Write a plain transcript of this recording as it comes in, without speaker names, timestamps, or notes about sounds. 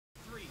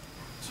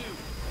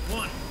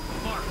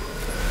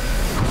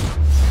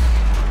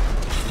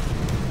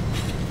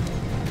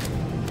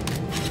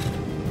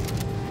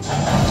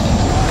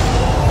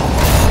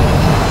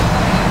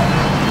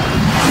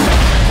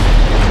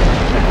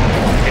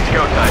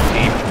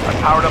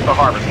I've powered up the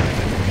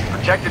harvester.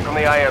 Protect it from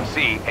the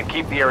IMC and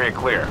keep the area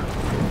clear.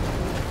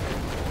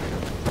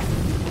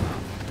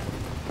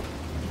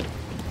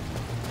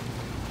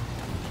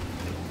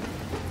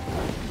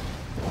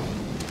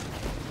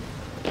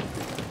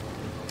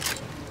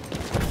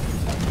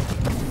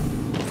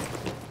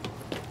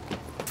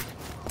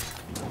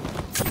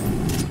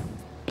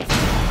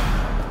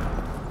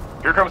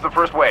 Here comes the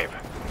first wave.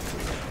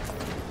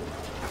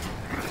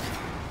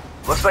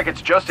 Looks like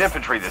it's just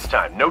infantry this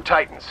time, no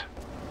Titans.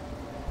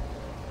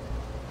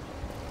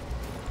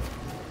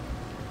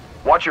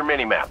 Watch your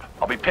minimap.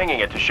 I'll be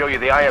pinging it to show you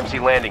the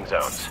IMC landing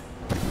zones.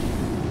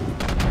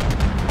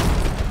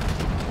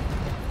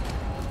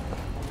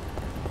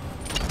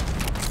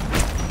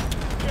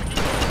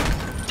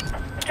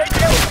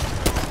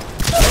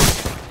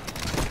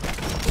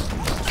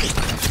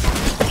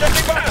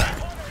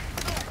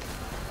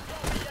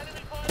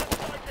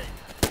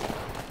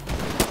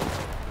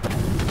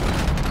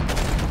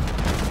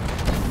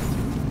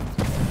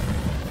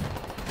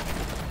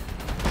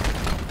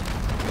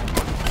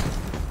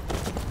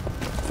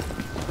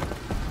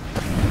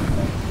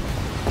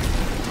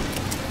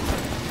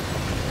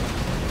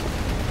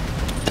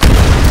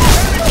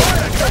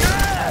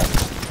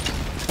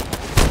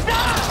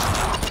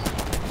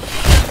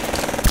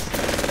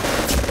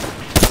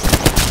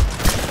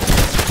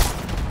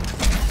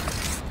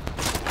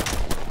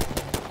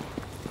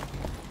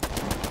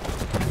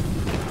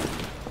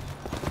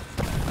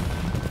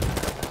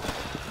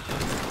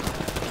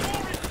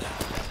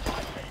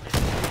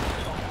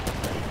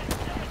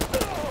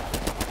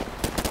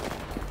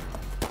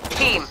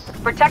 Team,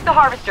 protect the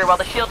harvester while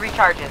the shield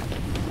recharges.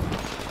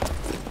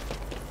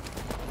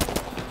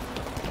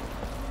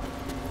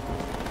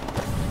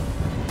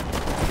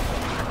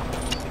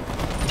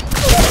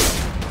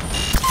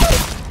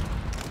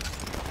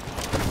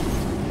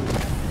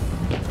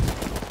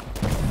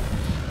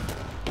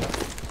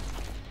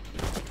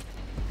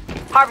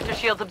 Harvester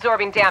shield's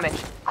absorbing damage.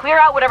 Clear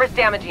out whatever's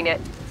damaging it.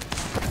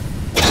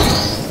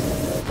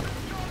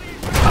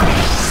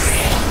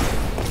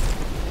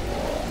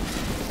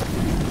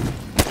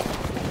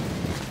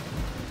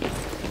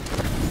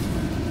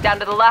 Down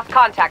to the last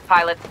contact,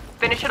 pilots.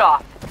 Finish it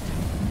off.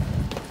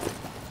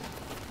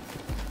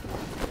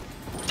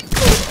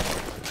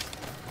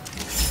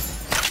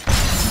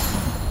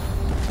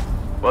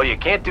 Well, you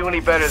can't do any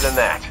better than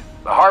that.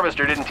 The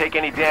harvester didn't take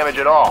any damage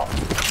at all.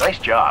 Nice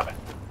job.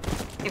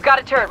 You've got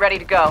a turret ready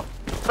to go.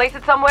 Place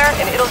it somewhere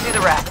and it'll do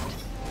the rest.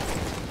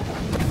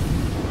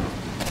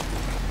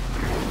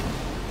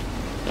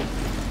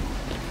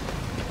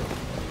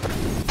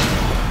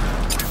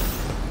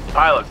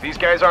 Pilots, these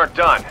guys aren't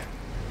done.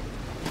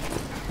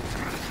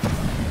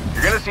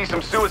 You're gonna see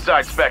some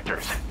suicide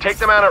specters. Take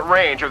them out at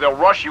range or they'll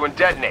rush you and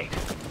detonate.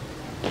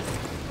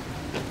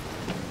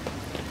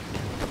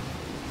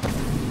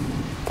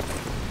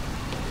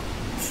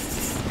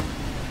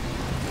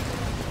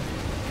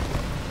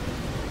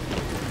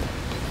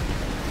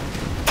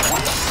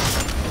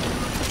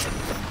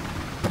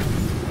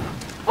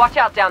 Watch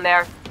out down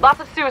there. Lots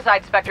of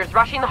suicide specters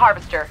rushing the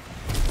harvester.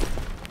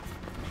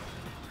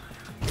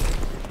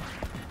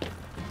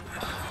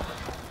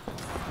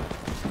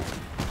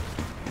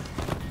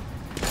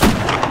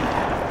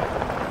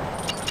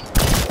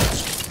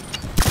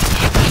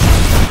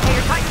 Hey,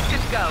 your Titan's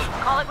good to go.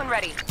 Call it when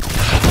ready.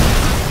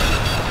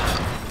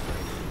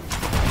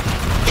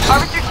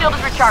 Harvester shield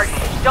is recharging.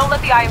 Don't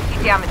let the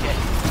IMC damage it.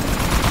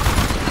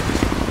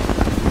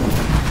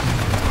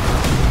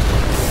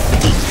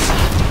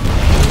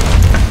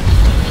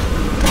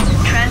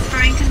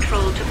 Transferring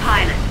control to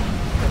pilot.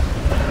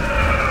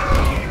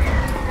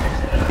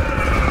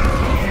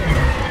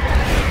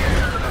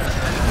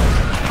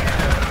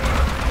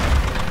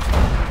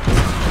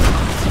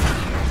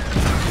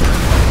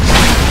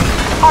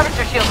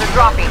 Harvester shields are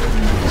dropping.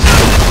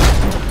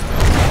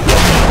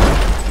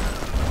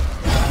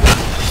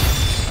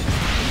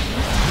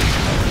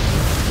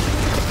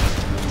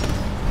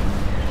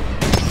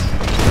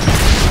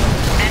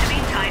 Enemy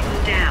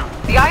Titan down.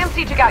 The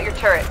IMC took out your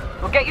turret.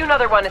 We'll get you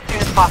another one as soon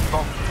as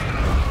possible.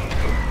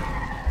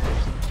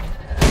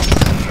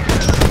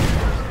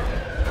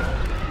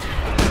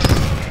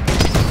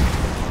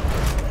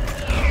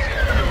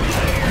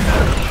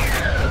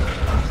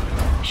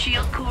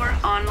 Shield core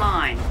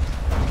online.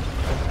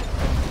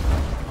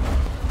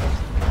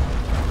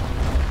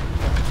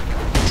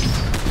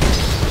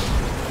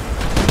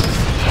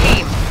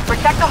 Team,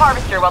 protect the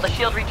harvester while the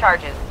shield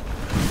recharges.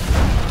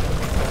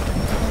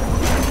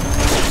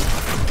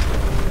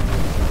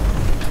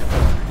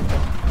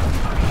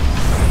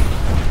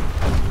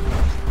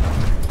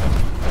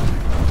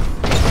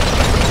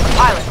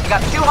 Pilot, you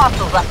got 2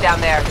 hostiles left down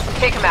there.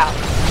 Take them out.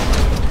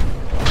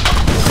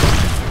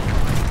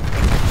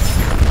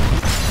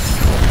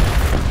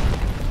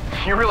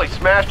 You really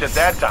smashed it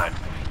that time.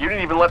 You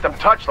didn't even let them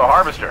touch the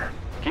harvester.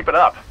 Keep it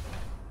up.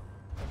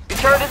 Your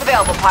turret is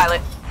available,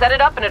 pilot. Set it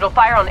up and it'll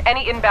fire on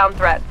any inbound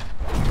threats.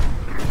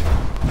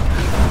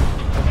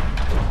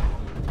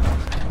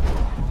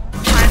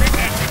 Pilot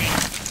exiting.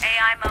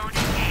 AI mode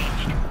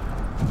engaged.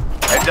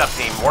 Heads up,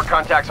 team. More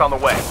contacts on the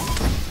way.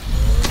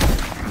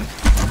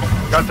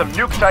 Got some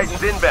nuke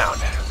Titans inbound.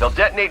 They'll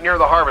detonate near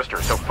the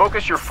harvester, so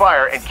focus your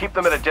fire and keep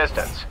them at a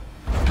distance.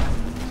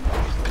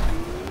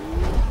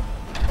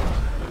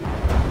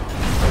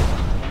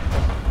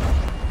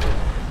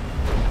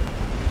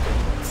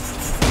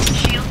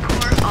 Shield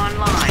core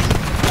online.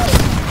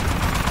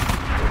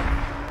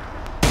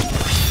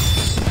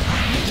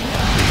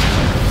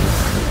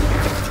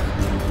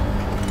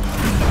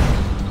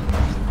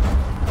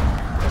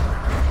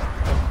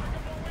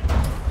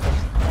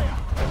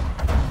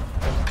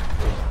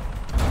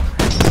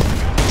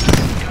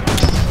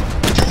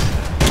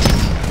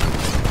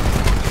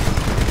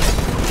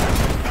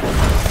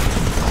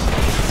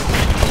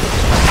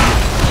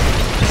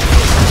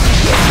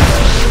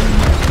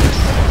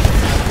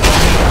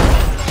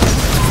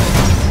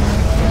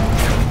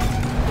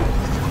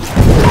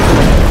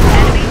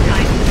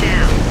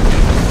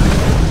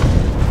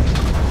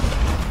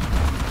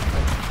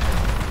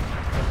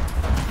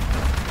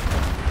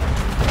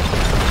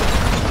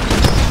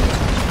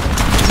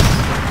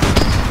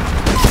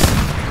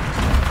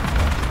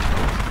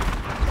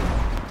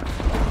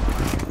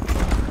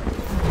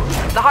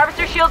 The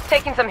harvester shield's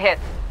taking some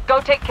hits. Go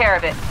take care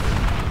of it.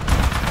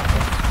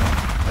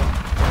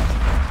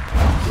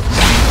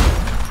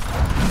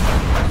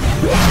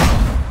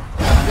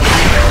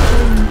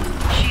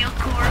 Shield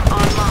core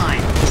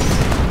online.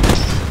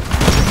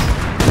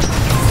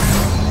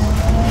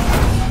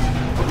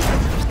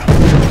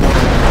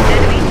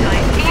 Enemy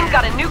Titan. Team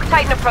got a nuke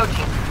Titan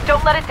approaching.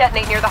 Don't let it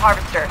detonate near the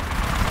harvester.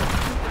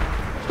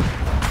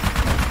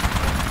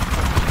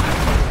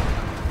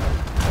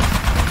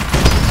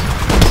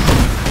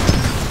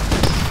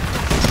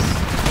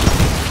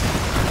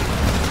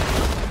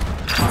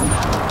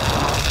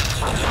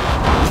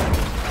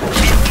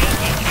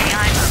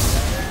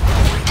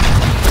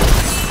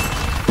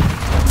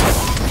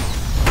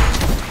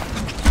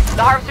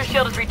 The harvester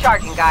shield is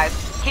recharging, guys.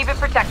 Keep it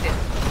protected.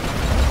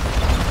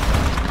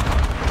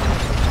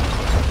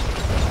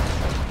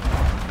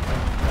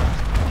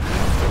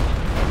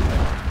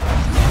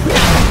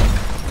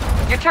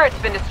 Your turret's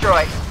been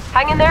destroyed.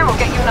 Hang in there and we'll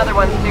get you another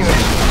one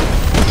soon.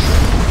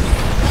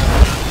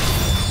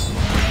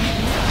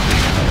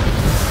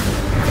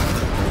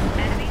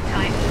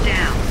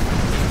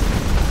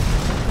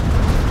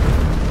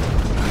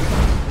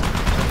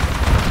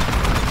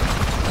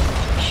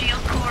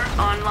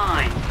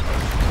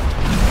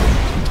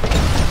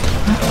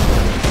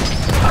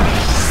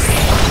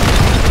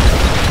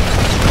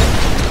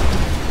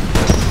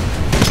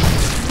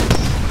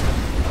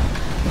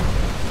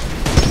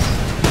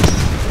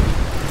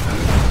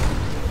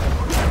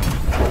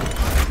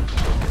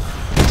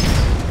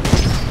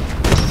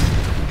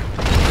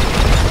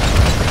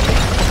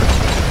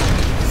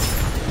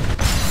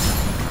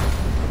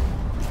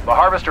 The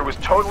harvester was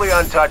totally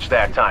untouched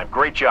that time.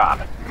 Great job.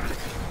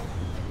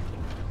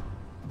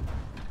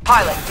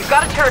 Pilot, you've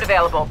got a turret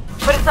available.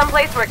 Put it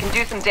someplace where it can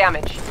do some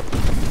damage.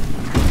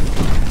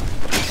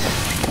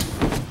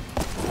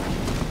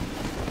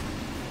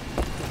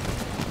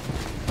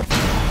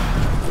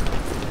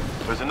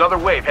 There's another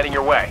wave heading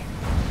your way.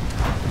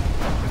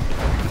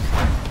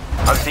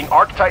 I'm seeing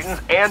Arc Titans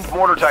and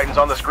Mortar Titans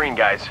on the screen,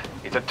 guys.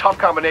 It's a tough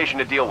combination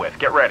to deal with.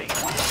 Get ready.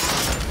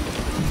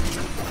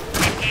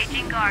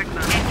 Engaging guard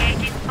mode.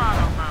 Engaging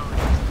follow mode.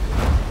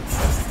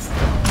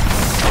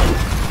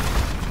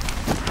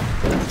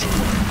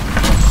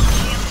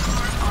 Shield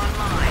core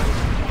online.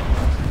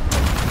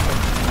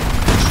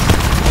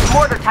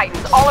 Mortar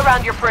Titans all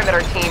around your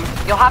perimeter, team.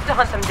 You'll have to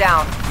hunt them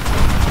down.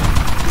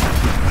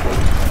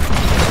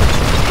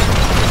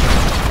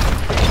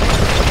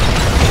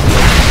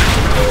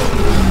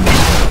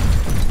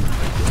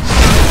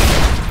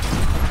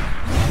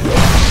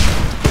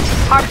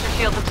 Harvester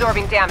shield's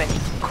absorbing damage.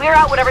 Clear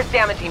out whatever's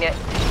damaging it.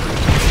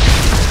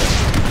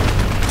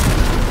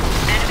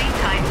 Enemy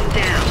Titan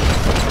down.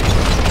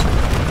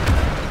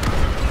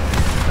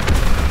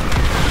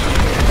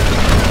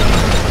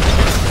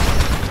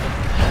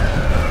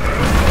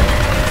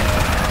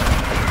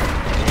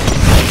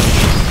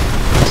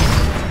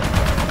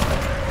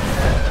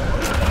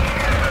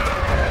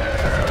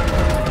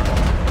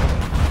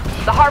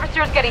 The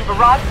harvester is getting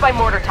barraged by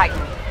Mortar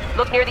Titans.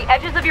 Look near the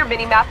edges of your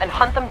minimap and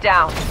hunt them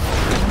down.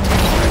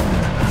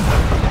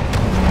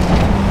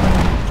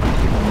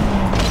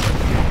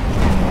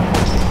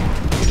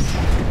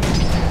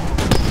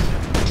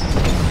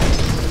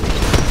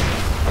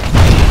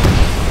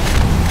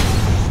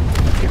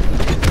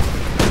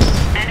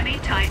 Enemy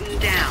Titan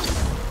down.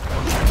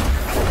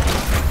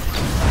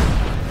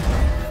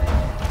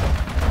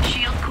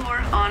 Shield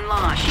core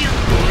online. Shield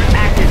core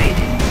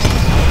activated.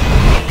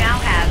 You now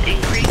have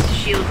increased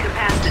shield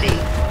capacity.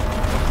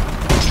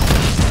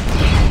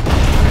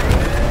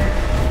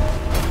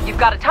 You've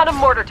got a ton of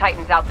Mortar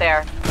Titans out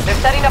there. They're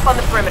setting up on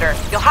the perimeter.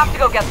 You'll have to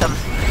go get them.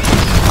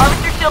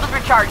 Harvester shield is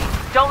recharging.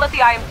 Don't let the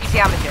IMC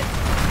damage it.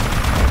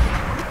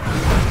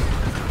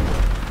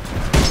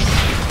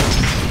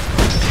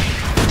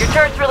 Your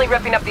turret's really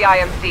ripping up the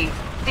IMC.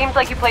 Seems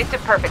like you placed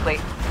it perfectly.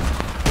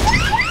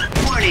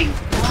 Warning.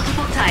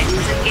 Multiple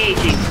Titans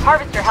engaging.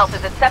 Harvester health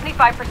is at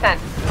 75%.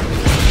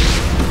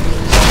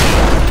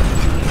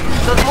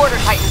 Those mortar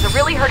Titans are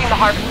really hurting the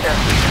Harvester.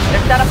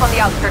 They're set up on the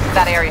outskirts of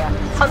that area.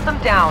 Hunt them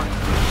down.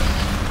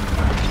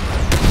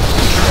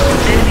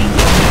 Enemy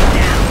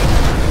down.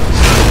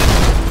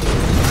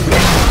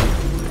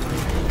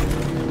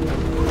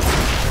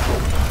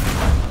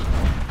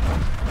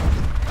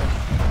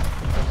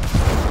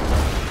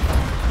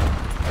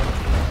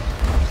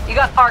 You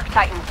got Arc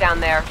Titans down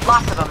there.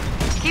 Lots of them.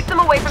 Keep them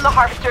away from the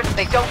Harvester so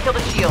they don't kill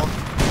the shield.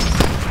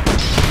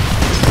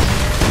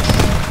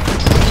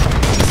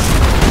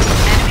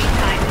 Enemy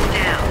Titan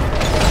down.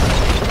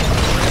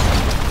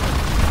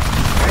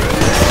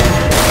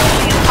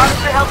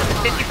 Harvester health is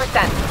at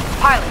 50%.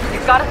 Pilot,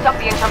 you've got to stop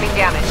the incoming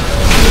damage.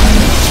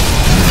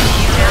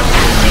 You now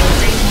have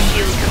increased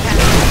shield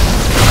capacity.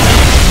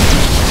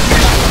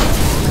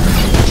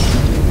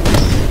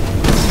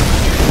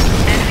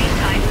 Enemy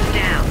Titan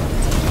down.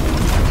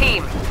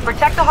 Team,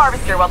 protect the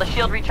Harvester while the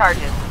shield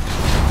recharges.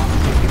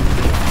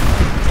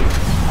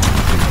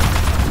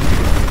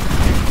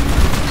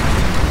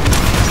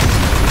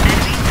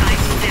 Enemy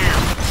Titan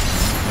down.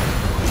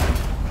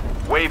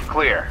 Wave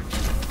clear.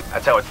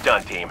 That's how it's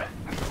done, team.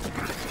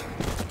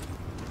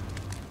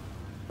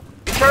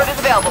 The turret is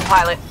available,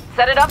 pilot.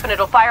 Set it up and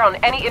it'll fire on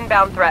any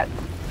inbound threats.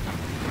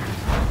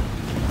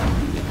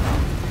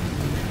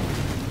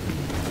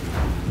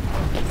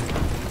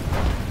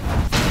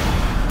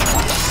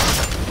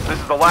 This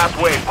is the last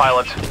wave,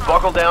 pilots.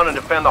 Buckle down and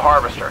defend the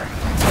Harvester.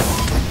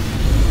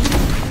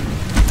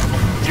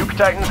 Nuke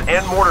Titans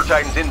and Mortar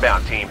Titans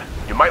inbound, team.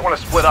 You might want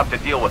to split up to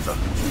deal with them.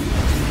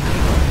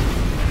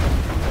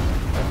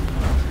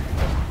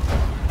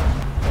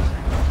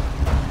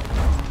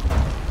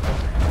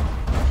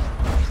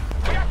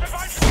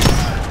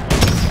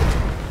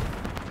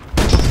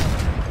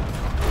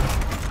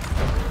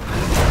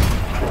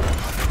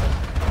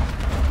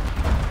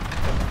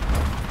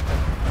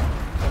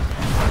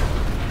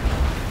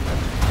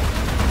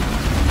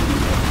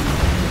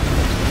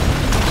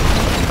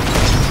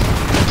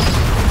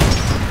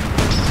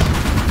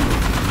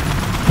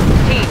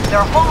 There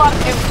are a whole lot of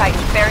Nuke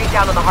Titans buried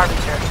down on the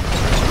Harvester.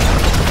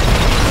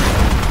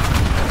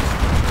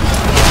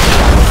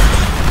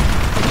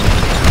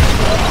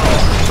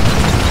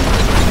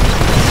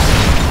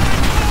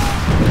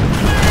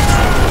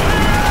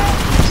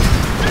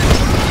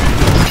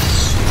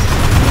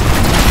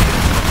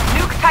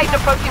 Nuke Titan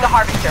approaching the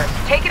Harvester.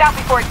 Take it out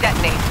before it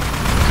detonates.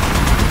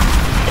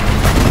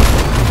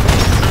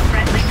 A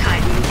friendly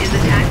Titan is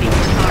attacking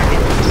the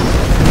target.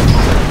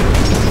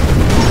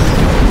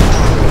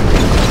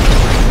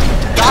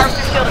 The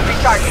Harvester shield is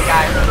recharging,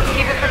 guys.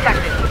 Keep it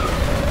protected.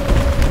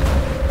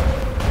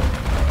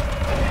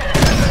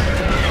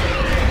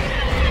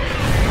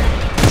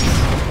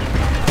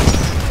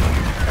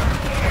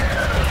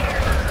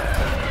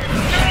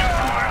 Shield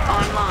core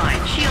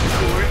online. Shield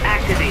core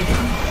activated.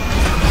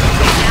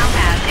 We now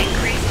have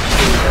increased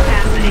shield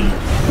capacity.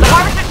 The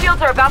Harvester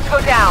shields are about to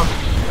go down.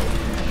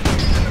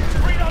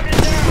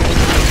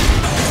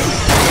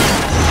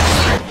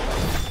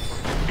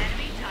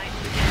 Enemy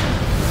Titan down.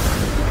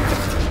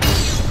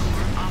 Shield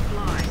core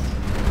offline.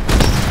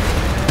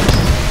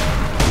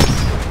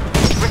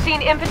 We're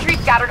seeing infantry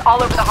scattered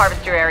all over the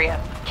Harvester area.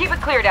 Keep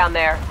it clear down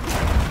there.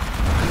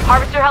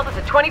 Harvester health is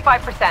at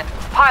 25%.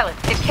 Pilots,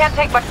 it can't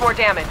take much more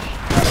damage.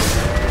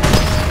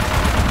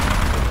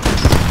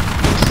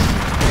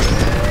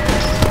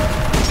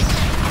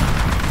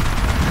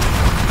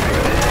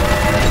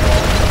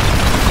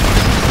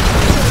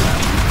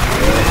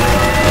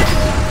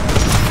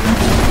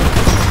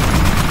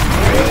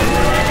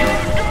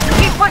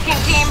 Keep pushing,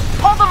 team.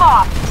 Hold them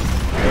off.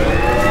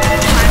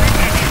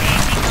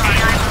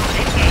 AI mode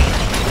engaged.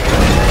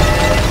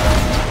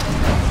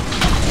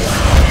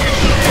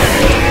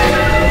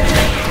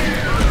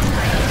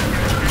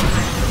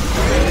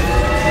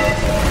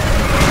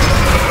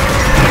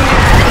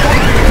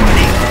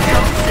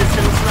 Health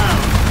systems low.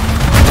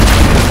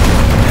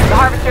 The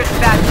Harvester's in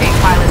bad shape,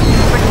 pilots.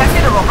 Protect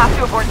it or we'll have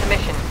to abort the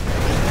mission.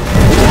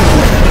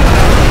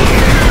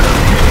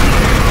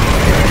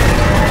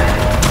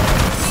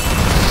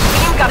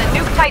 Team got a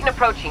Nuke Titan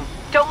approaching.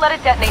 Don't let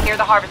it detonate near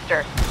the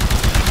Harvester.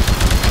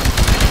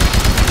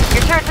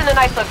 Your turret's in a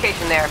nice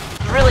location there.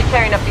 It's really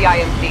tearing up the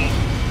IMC.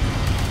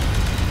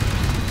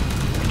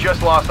 We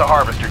just lost the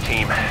Harvester,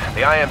 team.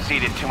 The IMC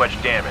did too much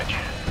damage.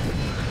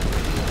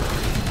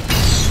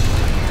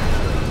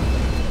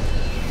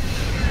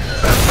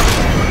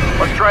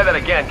 Let's try that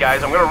again,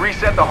 guys. I'm gonna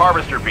reset the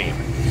Harvester beam.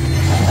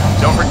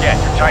 Don't forget,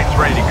 your Titan's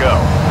ready to go.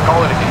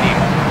 Call it if you need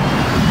it.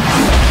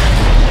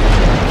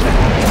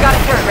 You've got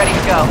a turret ready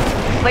to go.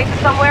 Place it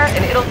somewhere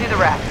and it'll do the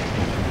rest.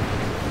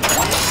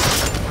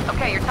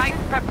 Okay, your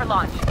Titan's prepped for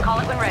launch. Call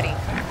it when ready.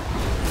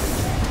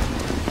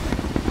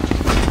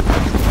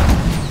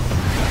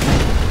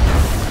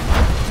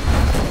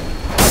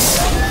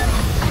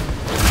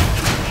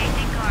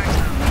 Engaging guard.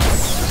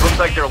 Looks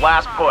like their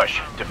last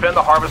push. Defend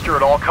the Harvester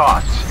at all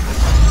costs.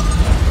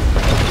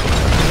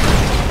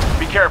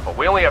 Be careful,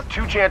 we only have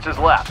 2 chances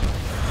left.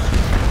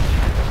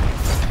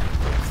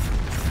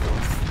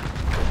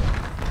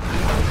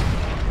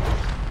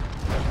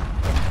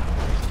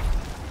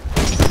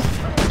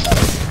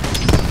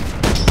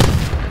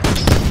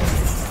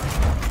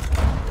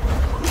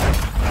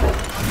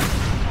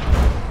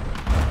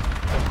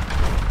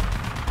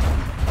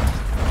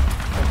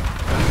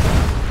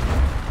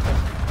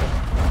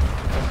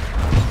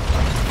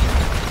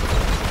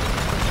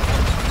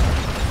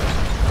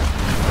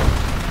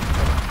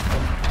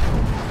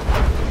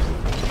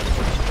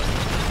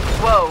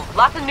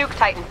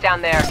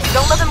 down there.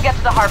 Don't let them get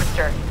to the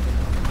harvester.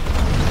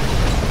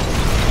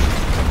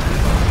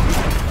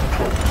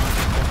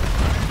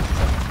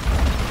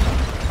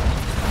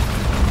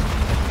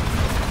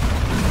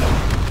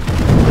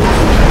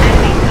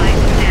 Enemy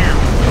Titan down.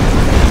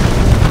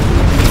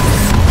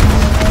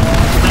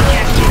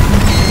 Ejected.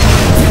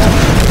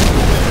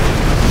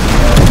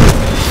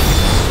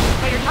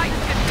 Hey, your Titan's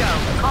good to go.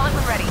 Call it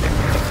when ready.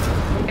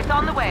 It's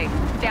on the way.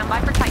 Stand by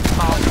for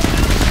TitanFall.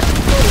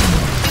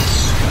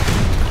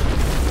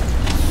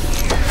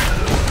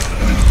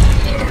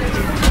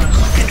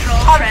 Control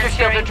Harvester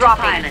shields are transferring to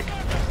dropping. pilot.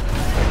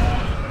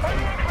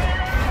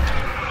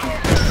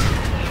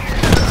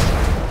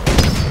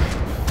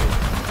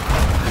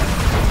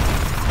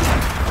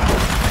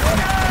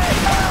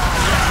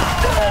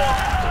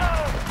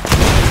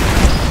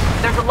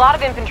 There's a lot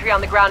of infantry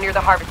on the ground near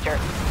the harvester.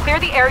 Clear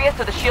the area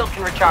so the shield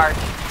can recharge.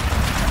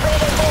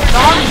 The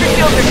harvester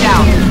shields are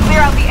down.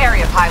 Clear out the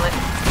area, pilot.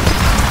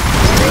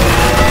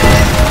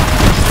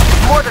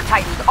 Mortar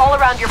Titans all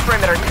around your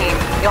perimeter, team.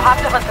 You'll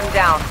have to hunt them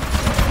down.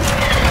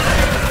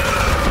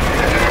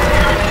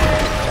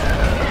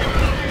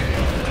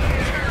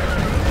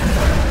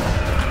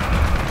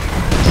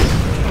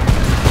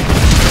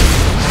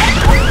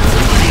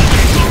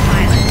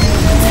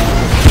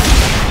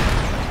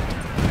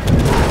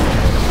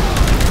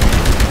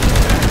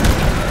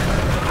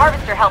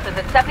 Harvester health is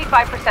at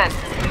 75%.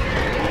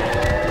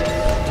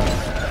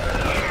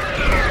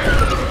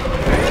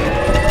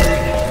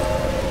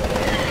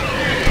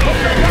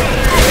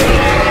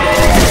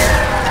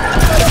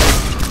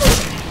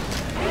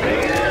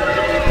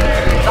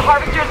 The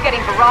harvester is getting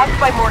barraged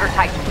by mortar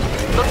titans.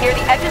 Look near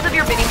the edges of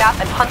your mini-map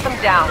and hunt them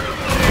down.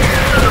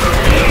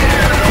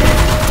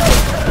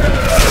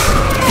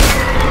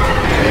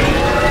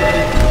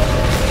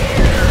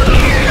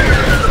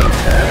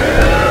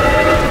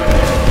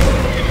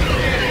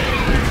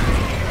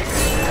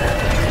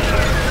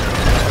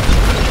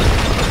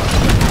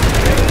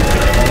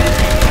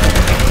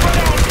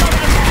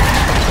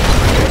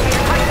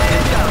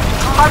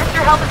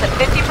 Harvester health is at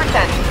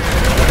 50%.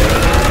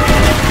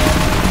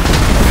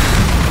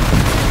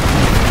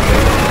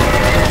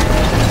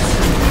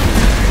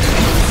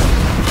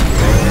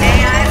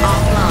 AI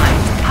offline.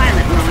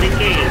 Pilot mode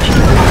engaged.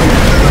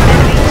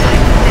 Enemy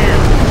Titan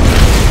down.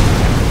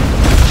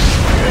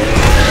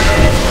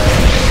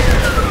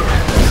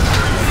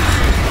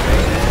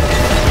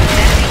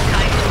 Enemy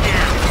Titan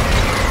down.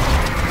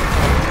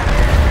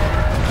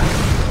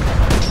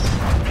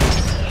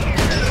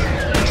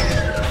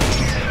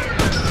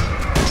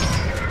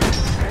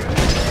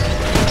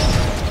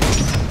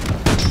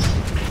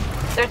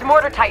 There's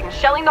mortar titans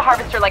shelling the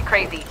harvester like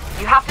crazy.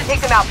 You have to take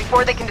them out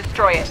before they can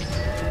destroy it.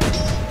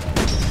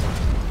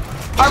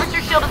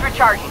 Harvester shield is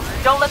recharging.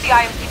 Don't let the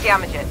IMC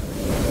damage it.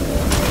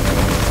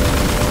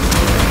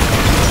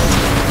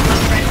 A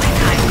friendly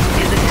Titan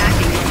is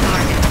attacking its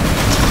target.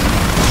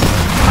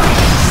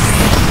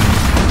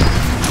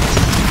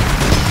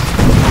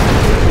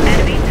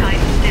 Enemy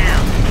Titan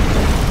down.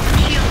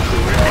 Shield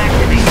cooler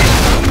activated.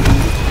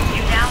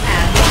 You now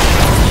have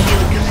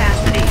shield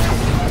capacity.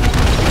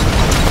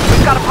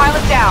 We've got a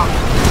pilot down.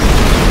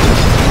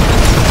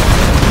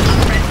 A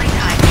friendly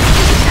Titan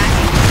is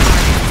attacking its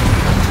target.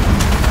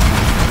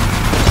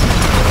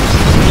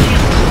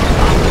 Shield cooler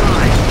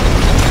offline.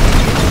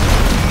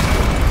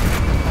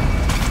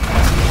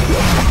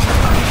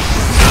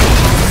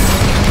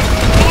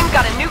 Team's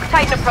got a nuke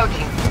titan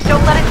approaching.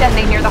 Don't let it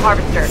detonate near the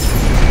harvester.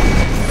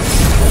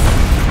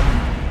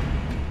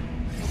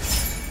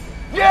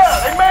 Yeah,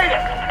 they made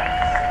it!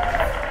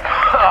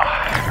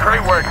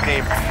 Great work,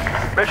 team.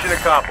 Mission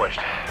accomplished.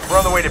 We're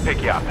on the way to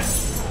pick you up.